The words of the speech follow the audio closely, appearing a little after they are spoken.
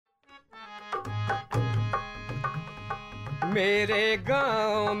मेरे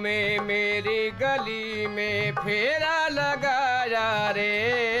गांव में मेरी गली में फेरा लगाया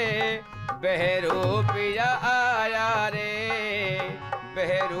रे, बहरूपिया आया रे,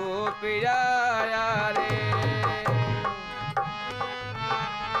 बहरूपिया आया रे।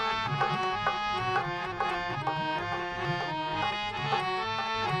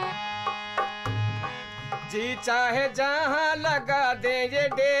 जी चाहे जहाँ लगा दे ये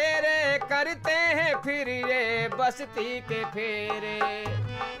डेरे, करते हैं फिर ये बस्ती के फेरे।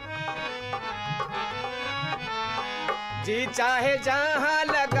 जी चाहे जहाँ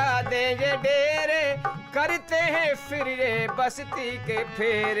लगा दे ये डेरे, करते हैं फिर ये बस्ती के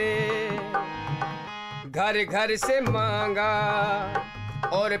फेरे। घर घर से मांगा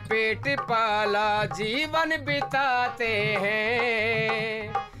और पेट पाला, जीवन बिताते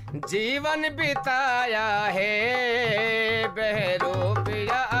हैं, जीवन बिताया है,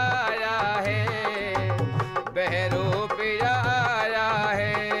 बहरूपिया आया है, बहरूपिया आया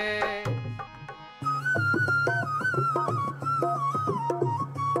है।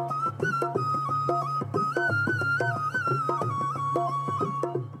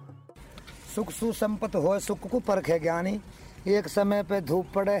 सुख सुसंपत हो सुख को परखे ज्ञानी, एक समय पे धूप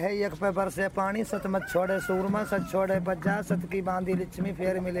पड़े है एक पे बरसे पानी, सत मत छोड़े सूरमा सत छोड़े बज्जा, सत की बांधी लक्ष्मी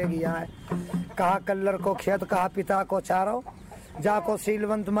फेर मिलेगी आए। कहा कल्लर को खेत कहा पिता को चारो, जाको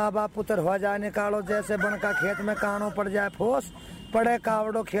सीलवंत माँ बाप पुत्र हो जाए निकालो, जैसे बन का खेत में कानो पड़ जाए फोस, पड़े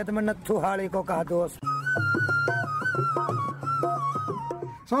कावड़ो खेत में नत्थु हाड़ी को कहा दोस्त।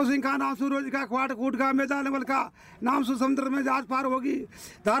 सौ सिंह का नाम सूरज का, क्वाट कूट का, मैदान नवल का नाम समुद्र में जहाज पार होगी,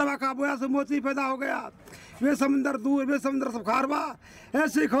 धारवा का बोया से मोती पैदा हो गया, वे समुद्र दूर वे समुद्र सब खारवा,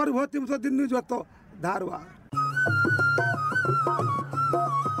 ऐसी खबर होती मुझे दिन जो तो धारवा।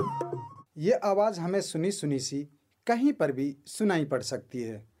 ये आवाज़ हमें सुनी सुनी सी कहीं पर भी सुनाई पड़ सकती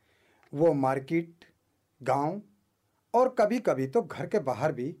है। वो मार्केट, गांव और कभी कभी तो घर के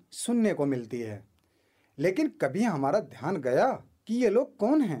बाहर भी सुनने को मिलती है। लेकिन कभी हमारा ध्यान गया कि ये लोग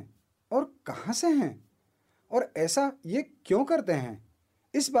कौन हैं और कहाँ से हैं और ऐसा ये क्यों करते हैं।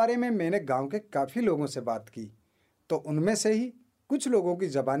 इस बारे में मैंने गांव के काफ़ी लोगों से बात की, तो उनमें से ही कुछ लोगों की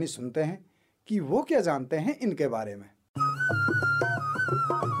ज़बानी सुनते हैं कि वो क्या जानते हैं इनके बारे में।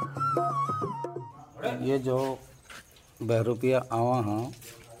 ये जो बहरूपिया आवा हाँ,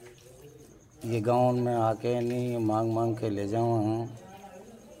 ये गांव में आके नहीं मांग मांग के ले जावा हाँ,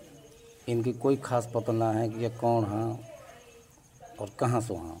 इनकी कोई खास पता ना है कि ये कौन हाँ और कहाँ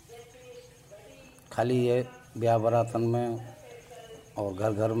से हाँ। खाली ये ब्याह बरातन में और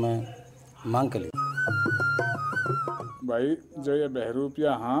घर घर में मांग के लिए। भाई जो ये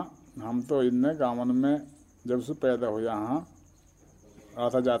बहरूपिया हाँ, हम तो इनने गाँव में जब से पैदा हुआ हाँ,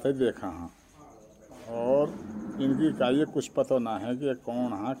 आता जाता ही देखा हाँ, और इनकी का ये कुछ पता ना है कि ये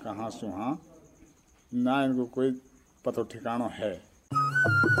कौन हाँ कहाँ से हाँ, ना इनको कोई पता ठिकाना है।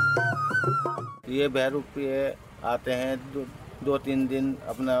 ये बहरूपिये आते हैं दो तीन दिन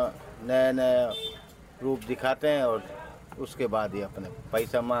अपना नया नया रूप दिखाते हैं और उसके बाद ही अपने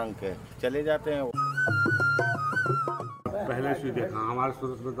पैसा मांग के चले जाते हैं। पहले से देखा हमारे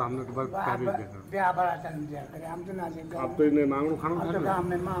सूरत में तो हमने तो बस पहले देखा ब्याह बरातन दिया हम तो ना देखा। अब तो इन्हें मांगो खाना तो काम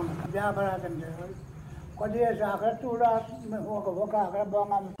में मांग ब्याह बरातन दिया कोई ऐसा आकर टूड़ा में होगा आकर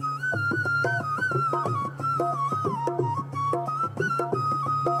बोंगा में।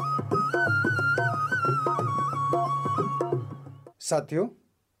 साथियों,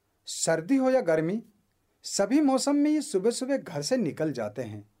 सर्दी हो या गर्मी, सभी मौसम में ये सुबह सुबह घर से निकल जाते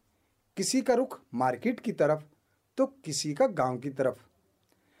हैं। किसी का रुख मार्केट की तरफ तो किसी का गांव की तरफ।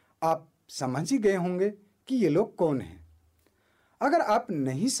 आप समझ ही गए होंगे कि ये लोग कौन हैं। अगर आप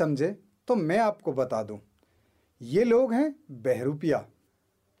नहीं समझे तो मैं आपको बता दूं, ये लोग हैं बहरूपिया।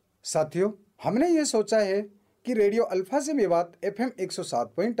 साथियों, हमने ये सोचा है कि रेडियो अल्फा से विवाद FM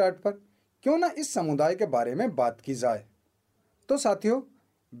 107.8 पर क्यों ना इस समुदाय के बारे में बात की जाए। तो साथियों,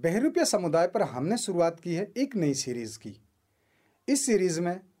 बहरूपिया समुदाय पर हमने शुरुआत की है एक नई सीरीज़ की। इस सीरीज़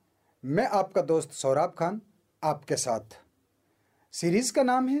में मैं आपका दोस्त सौराब खान आपके साथ। सीरीज़ का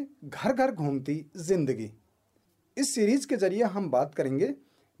नाम है घर घर घूमती जिंदगी। इस सीरीज़ के जरिए हम बात करेंगे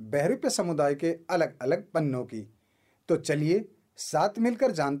बहरूपिया समुदाय के अलग अलग पन्नों की। तो चलिए साथ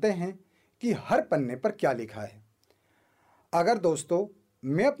मिलकर जानते हैं कि हर पन्ने पर क्या लिखा है। अगर दोस्तों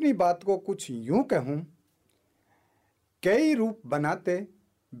मैं अपनी बात को कुछ यूं कहूं, कई रूप बनाते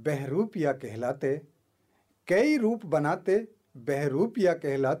बहरूपिया कहलाते, कई रूप बनाते बहरूपिया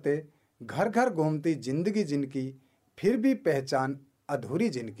कहलाते, घर घर घूमती जिंदगी जिनकी, फिर भी पहचान अधूरी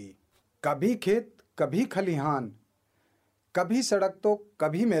जिनकी। कभी खेत कभी खलिहान, कभी सड़क तो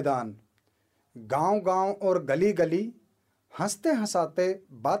कभी मैदान, गांव गांव और गली गली, हंसते हंसाते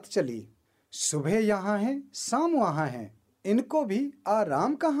बात चली। सुबह यहाँ है शाम वहाँ है, इनको भी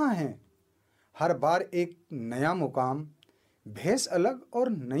आराम कहाँ है। हर बार एक नया मुकाम, भेस अलग और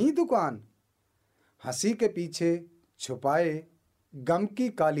नई दुकान। हंसी के पीछे छुपाए गम की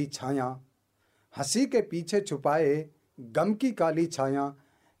काली छाया, हंसी के पीछे छुपाए गम की काली छाया।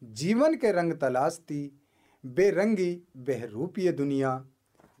 जीवन के रंग तलाशती बेरंगी बहरूपीय दुनिया,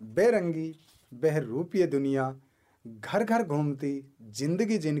 बेरंगी बहरूपीय दुनिया। घर घर घूमती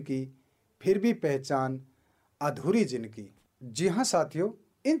जिंदगी जिनकी, फिर भी पहचान अधूरी जिनकी। जी हाँ साथियों,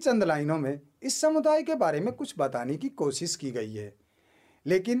 इन चंद लाइनों में इस समुदाय के बारे में कुछ बताने की कोशिश की गई है,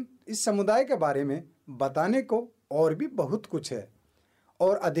 लेकिन इस समुदाय के बारे में बताने को और भी बहुत कुछ है।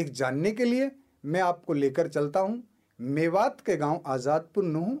 और अधिक जानने के लिए मैं आपको लेकर चलता हूँ मेवात के गांव आज़ादपुर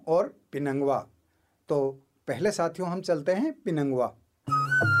नूह और पिनंगवा। तो पहले साथियों हम चलते हैं पिनंगवा।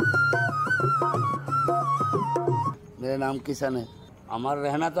 मेरा नाम किशन है। हमारा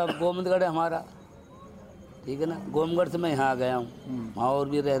रहना तो अब गोविंदगढ़ है हमारा, ठीक है ना। गोविंदगढ़ से मैं यहाँ आ गया हूँ, वहाँ और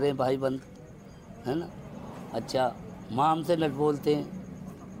भी रह रहे हैं भाई बंद, है ना। अच्छा, वहाँ हमसे नट बोलते हैं,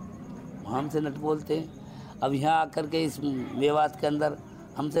 वहाँ हमसे नट बोलते हैं। अब यहाँ आकर के इस मेवात के अंदर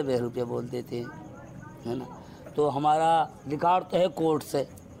हमसे बहरूपिया बोल देते हैं, है ना। तो हमारा रिकॉर्ड तो है कोर्ट से,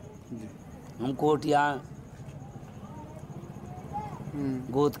 हम कोर्ट यहाँ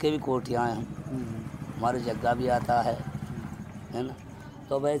गोद के भी कोर्ट यहाँ हैं हम, हमारे जग्गा भी आता है ना।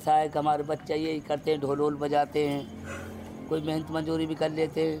 तो वैसा है कि हमारे बच्चे यही करते हैं, ढोल वोल बजाते हैं, कोई मेहनत मजदूरी भी कर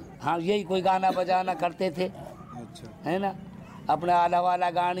लेते हैं। हाँ, यही कोई गाना बजाना करते थे, है ना। अपना आला वाला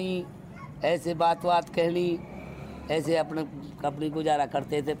गानी, ऐसे बात कहनी, ऐसे अपनी गुजारा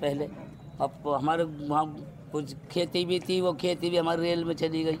करते थे पहले। अब हमारे वहाँ कुछ खेती भी थी, वो खेती भी हमारी रेल में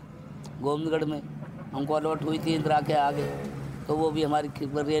चली गई गोविंदगढ़ में, हमको अलॉट हुई थी इंदिरा के आगे, तो वो भी हमारी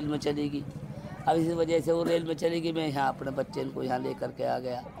रेल में चली गई। अब इसी वजह से वो रेल में चली गई, मैं यहाँ अपने बच्चे को यहाँ लेकर के आ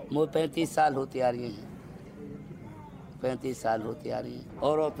गया। मुझे 35 साल होती आ रही हैं, 35 साल होती आ रही हैं।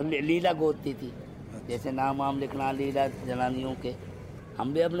 और लीला गोदती थी, जैसे नाम वाम लिखना लीला जनानियों के।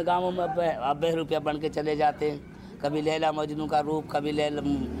 हम भी अपने गाँवों में अब बहरूपिया बन के चले जाते हैं, कभी लैला मजनू का रूप, कभी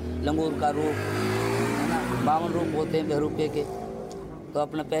लंगूर का रूप, है ना। 52 रूप होते हैं बहरूपे के। तो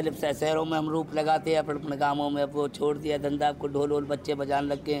अपने पहले शहरों में हम रूप लगाते हैं, अपने गाँवों में अब वो छोड़ दिया धंधा। आपको ढोल वोल बच्चे बजाने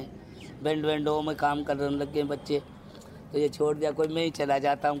लग गए हैं, बैंड वैंडों में काम करने लग गए बच्चे, तो ये छोड़ दिया। कोई मैं ही चला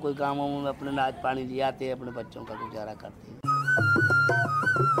जाता हूँ, कोई गाँवों में अपने नाच पानी ले आते हैं, अपने बच्चों का गुजारा करते हैं।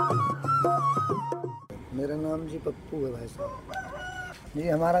 मेरा नाम जी पप्पू है भाई साहब जी।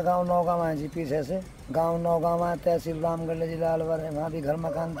 हमारा गांव नौगांव है जी, पीछे से गांव नौगांव है, तहसील रामगढ़ जिला अलवर है। वहाँ भी घर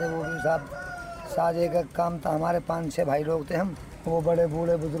मकान थे, वो भी साहब साजे का काम था। हमारे 5-6 भाई लोग थे हम, वो बड़े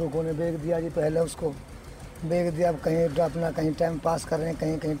बूढ़े बुजुर्गों ने बेच दिया जी, पहले उसको बेच दिया। अब कहीं अपना कहीं टाइम पास कर रहे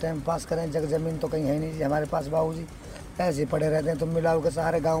हैं, कहीं टाइम पास कर रहे हैं। जग ज़मीन तो कहीं है नहीं जी हमारे पास, बाबू जी ऐसे पड़े रहते हैं। तो मिलाओ के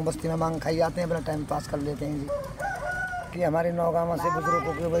सहारे गांव बस्ती में मांग खाई जाते हैं, अपना टाइम पास कर लेते हैं जी। कि हमारी नौगांव से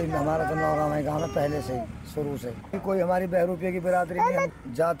बुजुर्गों के भाई, हमारा तो नौगांव है गाँव में पहले से ही, शुरू से। कोई हमारी बहरूपिया की बिरादरी नहीं,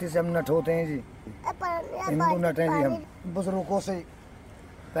 हम जाति से हम नट होते हैं जी, हिंदू नट हैं जी हम, बुजुर्गों से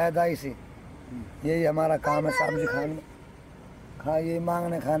पैदाई से। यही हमारा काम है, सब्जी यही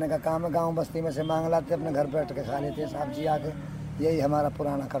मांगने खाने का काम है। गांव बस्ती में से मांग लाते, अपने घर बैठ के खा लेते सब्जी आके। यही हमारा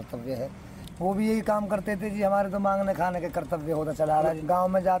पुराना कर्तव्य है। वो भी यही काम करते थे जी, हमारे तो मांगने खाने के कर्तव्य होता चला रहा है। गांव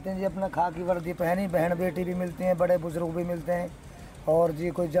में जाते हैं जी, अपना खाकी वर्दी पहनी, बहन बेटी भी मिलती हैं, बड़े बुजुर्ग भी मिलते हैं, और जी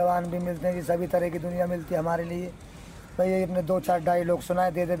कोई जवान भी मिलते हैं जी, सभी तरह की दुनिया मिलती है हमारे लिए। तो यही अपने 2-4 डायलॉग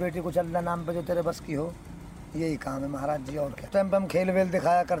सुनाए, दे दे बेटी कुछ अल्लाह नाम पे जो तेरे बस की हो। यही काम है महाराज जी। और क्या टाइम पर हम खेल वेल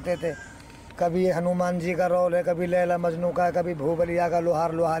दिखाया करते थे, कभी हनुमान जी का रोल है, कभी लैला मजनू का, कभी भूबलिया का,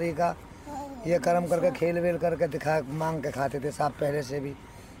 लोहार लोहारी का। ये कर्म करके खेल वेल करके दिखा मांग के खाते थे साहब पहले से भी।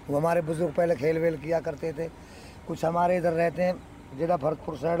 वो हमारे बुजुर्ग पहले खेल वेल किया करते थे। कुछ हमारे इधर रहते हैं जिला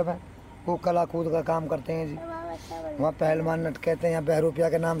भरतपुर साइड में, वो कला कूद का काम करते हैं जी, वहाँ पहलवान नट कहते हैं। यहाँ बहरूपिया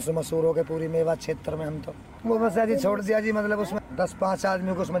के नाम से मशहूर हो के पूरी मेवात क्षेत्र में हम तो। वो बस जी छोड़ दिया जी, मतलब उसमें 10-5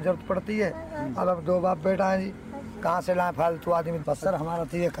 आदमी को उसमें जरूरत पड़ती है। अब 2 बाप बेटा है जी, कहाँ से लाए फालतू आदमी। बस सर हमारा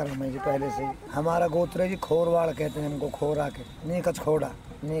तो ये कर्म है जी पहले से ही। हमारा गोत्र है जी खोरवाड़ कहते हैं हमको, खोरा के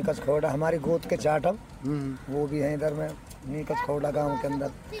नीकच खोड़ा हमारी गोद के चाटब वो भी है इधर में नीकच खोड़ा गाँव के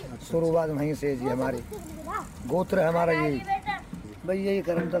अंदर। शुरुआत वहीं से जी, हमारी गोत्र है हमारा यही भाई। यही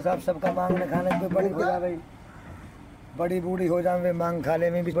कर्म था साहब सबका, मांगने खाने पे बड़ी बुरा भाई, बड़ी बूढ़ी हो जाए मांग खाने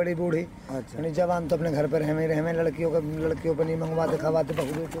में भी बड़ी बूढ़ी। अच्छा। जवान तो अपने घर पर रहे में, लड़कियों पर नहीं मंगवाते खवाते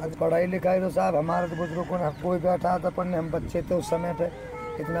बखूबे। पढ़ाई लिखाई तो साहब हमारे तो बुजुर्गों ने कोई बैठा था पढ़ने, हम बच्चे थे उस समय पे,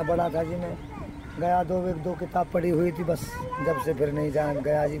 इतना बड़ा था जी। मैं गया 2 किताब पढ़ी हुई थी बस, जब से फिर नहीं जान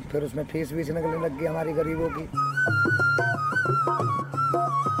गया जी। फिर उसमें फीस वीस निकलने लग गई हमारी गरीबों की।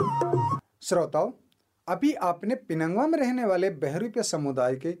 श्रोताओं, अभी आपने पिनंगवा में रहने वाले बहरूपिया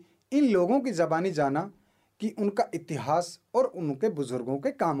समुदाय के इन लोगों की ज़बानी जाना कि उनका इतिहास और उनके बुजुर्गों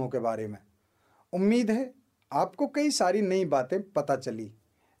के कामों के बारे में। उम्मीद है आपको कई सारी नई बातें पता चली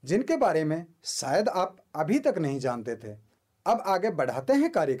जिनके बारे में शायद आप अभी तक नहीं जानते थे। अब आगे बढ़ाते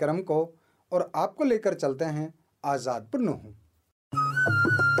हैं कार्यक्रम को और आपको लेकर चलते हैं आज़ादपुर नूहू।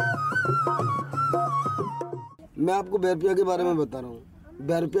 मैं आपको बहरूपिया के बारे में बता रहा हूँ।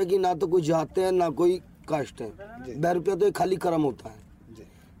 बहरूपिया की ना तो कोई जात है ना कोई कास्ट है। बहरूपिया तो एक खाली कर्म होता है।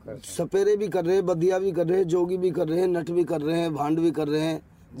 सपेरे भी कर रहे हैं, बदिया भी कर रहे हैं, जोगी भी कर रहे हैं, नट भी कर रहे हैं, भांड भी कर रहे हैं,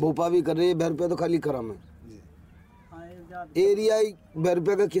 भोपा भी कर रहे हैं। बहरूपिया तो खाली कर्म है। एरिया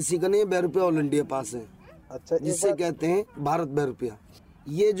बहरूपिया का किसी का नहीं है। बहरूपिया ऑल इंडिया पास है। अच्छा, जिससे कहते हैं भारत बहरूपिया।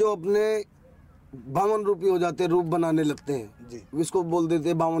 ये जो अपने 52 रुपये हो जाते हैं, रूप बनाने लगते हैं जी, इसको बोल देते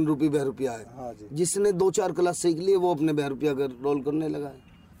हैं 52 रुपये बहरूपिया है। हाँ जी। जिसने 2-4 क्लास सीख लिए वो अपने बहरूपिया का रोल करने लगा है।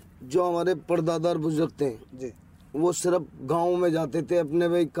 जो हमारे परदादा और बुजुर्ग थे जी, वो सिर्फ गाँव में जाते थे, अपने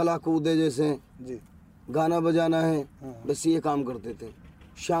भाई कला कूदे जैसे जी, गाना बजाना है, बस ये काम करते थे।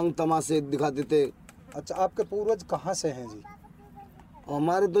 शांग तमाशे दिखाते थे। अच्छा, आपके पूर्वज कहाँ से हैं जी?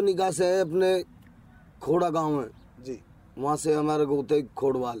 हमारे तो निगाह से है अपने खोड़ा गांव है जी, वहाँ से हमारे गोते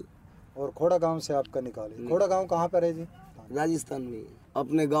खोड़वाल। और खोड़ा गांव से आपका निकाले। खोड़ा गांव कहाँ पर है जी? राजस्थान में।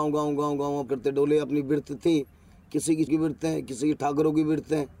 अपने गांव करते डोले। अपनी बिरत थी, किसी की बिरतें, किसी की ठाकुरों की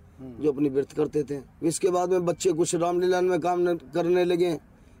बिरतें, जो अपनी बिरत करते थे। इसके बाद में बच्चे कुछ रामलीला में काम करने लगे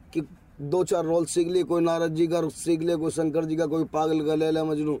कि 2-4 रोल सीख लिए। कोई नारद जी का सीख ले, कोई शंकर जी का, कोई पागल का लैला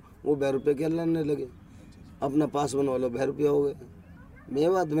मजनू, वो बहरूपिया खेलने लगे। अपना पास बनवा लो, बहरूपिया हो गए।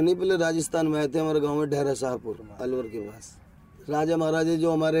 मेवात में नहीं, पहले राजस्थान में आए थे। हमारे गांव में ढहरा शाहपुर अलवर के पास। राजा महाराजे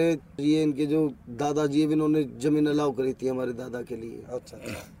जो हमारे ये इनके जो दादाजी भी, इन्होंने जमीन अलाउ करी थी हमारे दादा के लिए। अच्छा,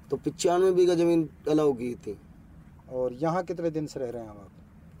 तो 95 बीघा जमीन अलाउ की थी। और यहाँ कितने दिन से रह रहे हैं आप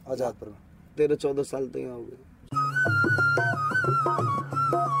आज़ादपुर में? 13-14 साल तक यहाँ हो गए।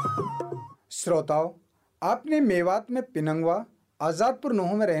 श्रोताओं, आपने मेवात में पिनंगवा आज़ादपुर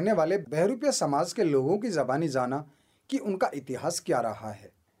नूहू में रहने वाले बहरूपिया समाज के लोगों की ज़बानी जाना कि उनका इतिहास क्या रहा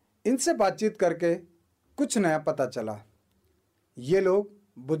है। इनसे बातचीत करके कुछ नया पता चला। ये लोग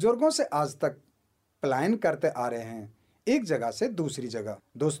बुजुर्गों से आज तक पलायन करते आ रहे हैं, एक जगह से दूसरी जगह।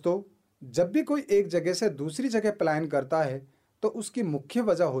 दोस्तों, जब भी कोई एक जगह से दूसरी जगह पलायन करता है तो उसकी मुख्य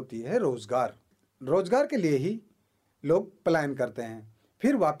वजह होती है रोजगार। रोजगार के लिए ही लोग पलायन करते हैं,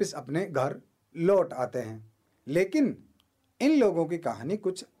 फिर वापस अपने घर लौट आते हैं। लेकिन इन लोगों की कहानी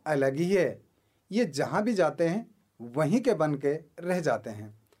कुछ अलग ही है। ये जहाँ भी जाते हैं वहीं के बन के रह जाते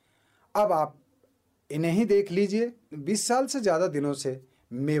हैं। अब आप इन्हें ही देख लीजिए, 20 साल से ज़्यादा दिनों से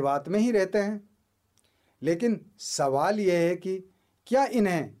मेवात में ही रहते हैं। लेकिन सवाल यह है कि क्या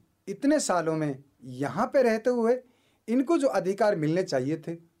इन्हें इतने सालों में यहाँ पे रहते हुए इनको जो अधिकार मिलने चाहिए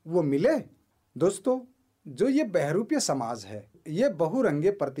थे वो मिले? दोस्तों, जो ये बहरूपिया समाज है ये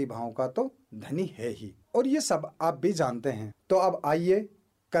बहुरंगे प्रतिभाओं का तो धनी है ही, और ये सब आप भी जानते हैं। तो अब आइए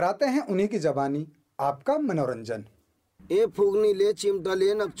कराते हैं उन्हीं की जबानी आपका मनोरंजन। ए फूगनी ले, चिमटा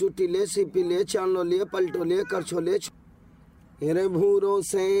ले, नकचुटी ले, सीपी ले, चानो ले, पलटो ले, करछो ले। हेरे भूरो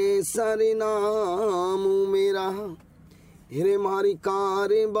से सारी नाम मेरा, हेरे मारी कार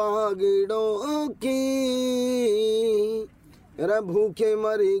बागड़ो की, हेरे भूखे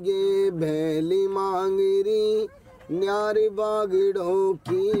मरी गे भैली मांगरी न्यारी बागड़ो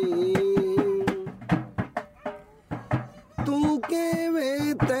की। तू के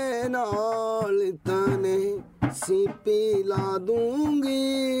वे तैनाल तने सीपी ला दूंगी,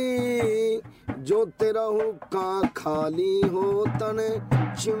 जो तेरा हुक्का खाली हो तने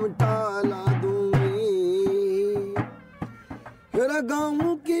चिमटा ला दूंगी। मेरा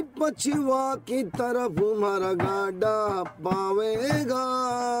गाँव की पछुआ की तरफ हमारा गाड़ा पावेगा,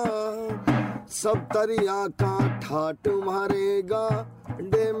 सब तरिया का ठाट मारेगा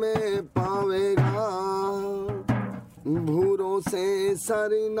डे में पावेगा। भूरों से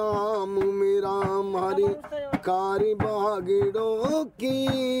सरी नाम मेरा मारी कारी बागड़ों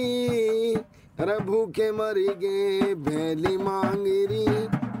की, अरे भूखे मरी गे भैली मांगरी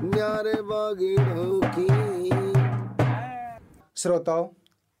न्यारे बागड़ों की। श्रोताओं,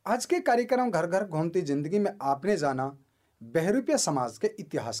 आज के कार्यक्रम घर घर घूमती जिंदगी में आपने जाना बहरूपिया समाज के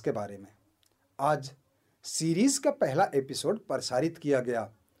इतिहास के बारे में। आज सीरीज का पहला एपिसोड प्रसारित किया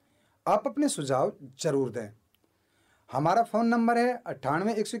गया। आप अपने सुझाव जरूर दें। हमारा फ़ोन नंबर है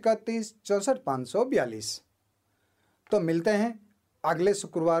 98-131-64-542। तो मिलते हैं अगले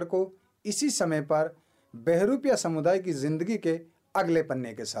शुक्रवार को इसी समय पर बहरूपिया समुदाय की ज़िंदगी के अगले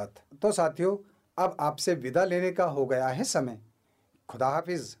पन्ने के साथ। तो साथियों, अब आपसे विदा लेने का हो गया है समय। खुदा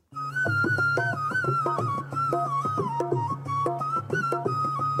हाफिज़।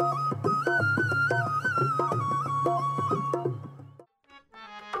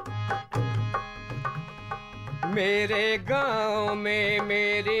 मेरे गांव में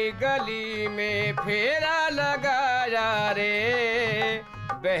मेरी गली में फेरा लगाया रे,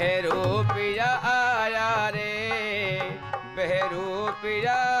 बहरूपिया आया रे,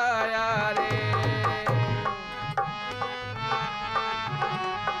 बहरूपिया आया रे।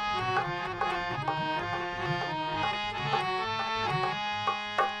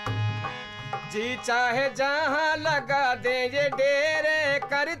 जी चाहे जहाँ लगा दे ये डेरे,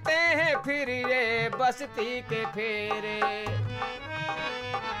 करते हैं फिर ये बस्ती के फेरे।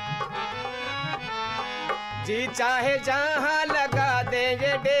 जी चाहे जहाँ लगा दे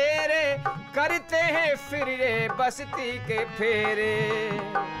ये डेरे, करते हैं फिर ये बस्ती के फेरे।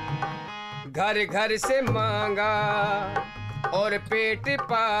 घर घर से मांगा और पेट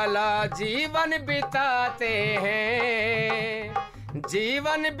पाला, जीवन बिताते हैं,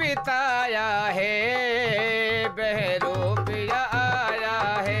 जीवन बिताया है, बहरूपिया आया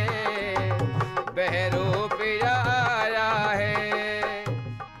है, बहरू